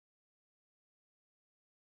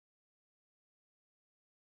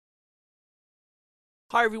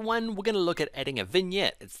Hi everyone, we're going to look at adding a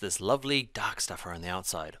vignette. It's this lovely dark stuff around the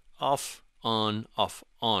outside. Off, on, off,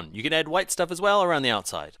 on. You can add white stuff as well around the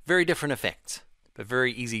outside. Very different effect, but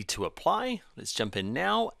very easy to apply. Let's jump in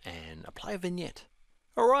now and apply a vignette.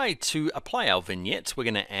 Alright, to apply our vignette, we're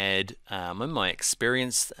going to add, in my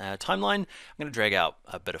experience timeline, I'm going to drag out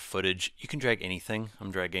a bit of footage. You can drag anything.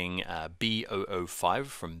 I'm dragging B005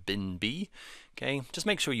 from bin B. Okay, just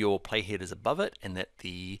make sure your playhead is above it and that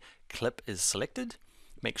the clip is selected.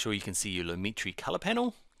 Make sure you can see your Lumetri color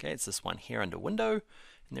panel. Okay, it's this one here under window, and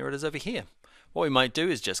there it is over here. What we might do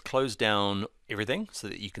is just close down everything so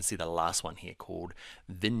that you can see the last one here called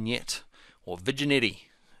Vignette or Vignette.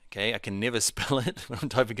 Okay, I can never spell it when I'm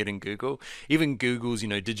typing it in Google. Even Google's,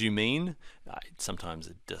 did you mean? Sometimes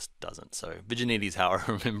it just doesn't. So Vignette is how I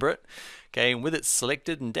remember it. Okay, and with it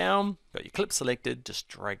selected and down, got your clip selected, just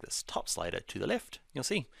drag this top slider to the left. You'll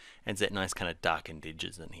see, adds that nice kind of darkened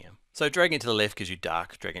edges in here. So dragging it to the left gives you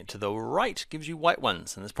dark, dragging it to the right gives you white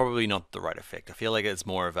ones, and it's probably not the right effect. I feel like it's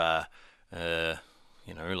more of a,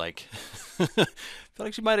 like, I feel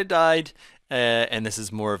like she might have died, and this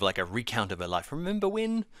is more of like a recount of her life. Remember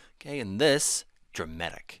when? Okay, and this,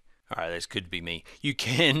 dramatic. All right, this could be me. You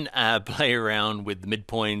can play around with the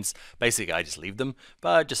midpoints. Basically, I just leave them,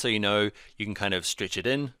 but just so you know, you can kind of stretch it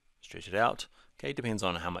in, stretch it out. Okay, depends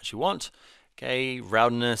on how much you want. Okay,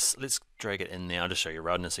 roundness, let's drag it in there. I'll just show you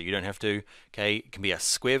roundness so you don't have to. Okay, it can be a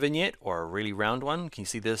square vignette or a really round one. Can you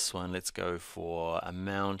see this one? Let's go for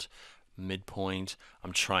amount, midpoint.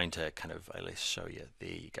 I'm trying to kind of, let's show you. There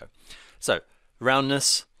you go. So,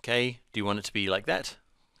 roundness, okay, do you want it to be like that?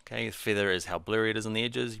 Okay, feather is how blurry it is on the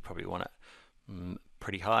edges. You probably want it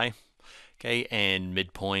pretty high. Okay, and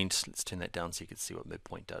midpoint, let's turn that down so you can see what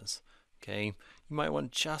midpoint does. Okay, you might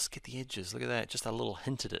want to just get the edges. Look at that, just a little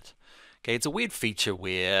hint at it. Okay, it's a weird feature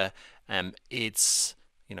where it's,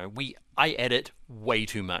 I edit way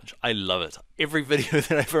too much. I love it. Every video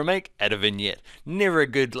that I ever make, add a vignette. Never a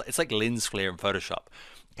good, it's like lens flare in Photoshop.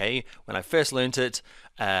 Okay, when I first learned it,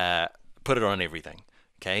 put it on everything.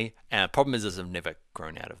 Okay, problem is I've never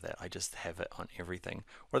grown out of that. I just have it on everything.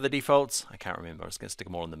 What are the defaults? I can't remember. I'm just going to stick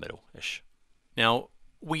them all in the middle-ish. Now,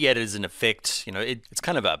 we add as an effect, it's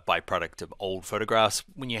kind of a byproduct of old photographs.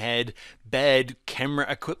 When you had bad camera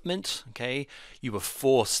equipment, okay, you were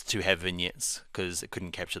forced to have vignettes because it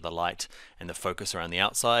couldn't capture the light and the focus around the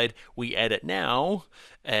outside. We add it now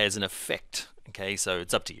as an effect, okay, so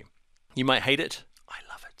it's up to you. You might hate it. I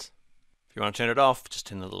love it. If you want to turn it off, just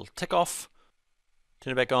turn the little tick off,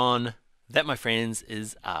 turn it back on. That, my friends,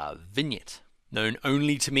 is a vignette. Known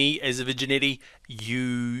only to me as a vignette,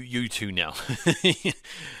 you too now.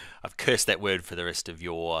 I've cursed that word for the rest of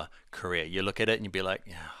your career. You look at it and you'll be like,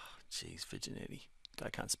 oh, geez, vignette. I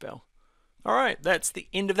can't spell. All right, that's the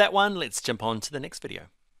end of that one. Let's jump on to the next video.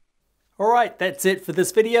 All right, that's it for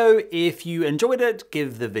this video. If you enjoyed it,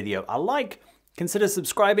 give the video a like. Consider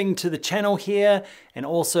subscribing to the channel here, and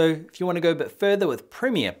also if you want to go a bit further with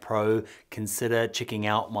Premiere Pro, consider checking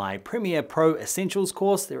out my Premiere Pro Essentials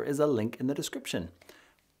course. There is a link in the description.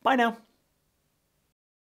 Bye now.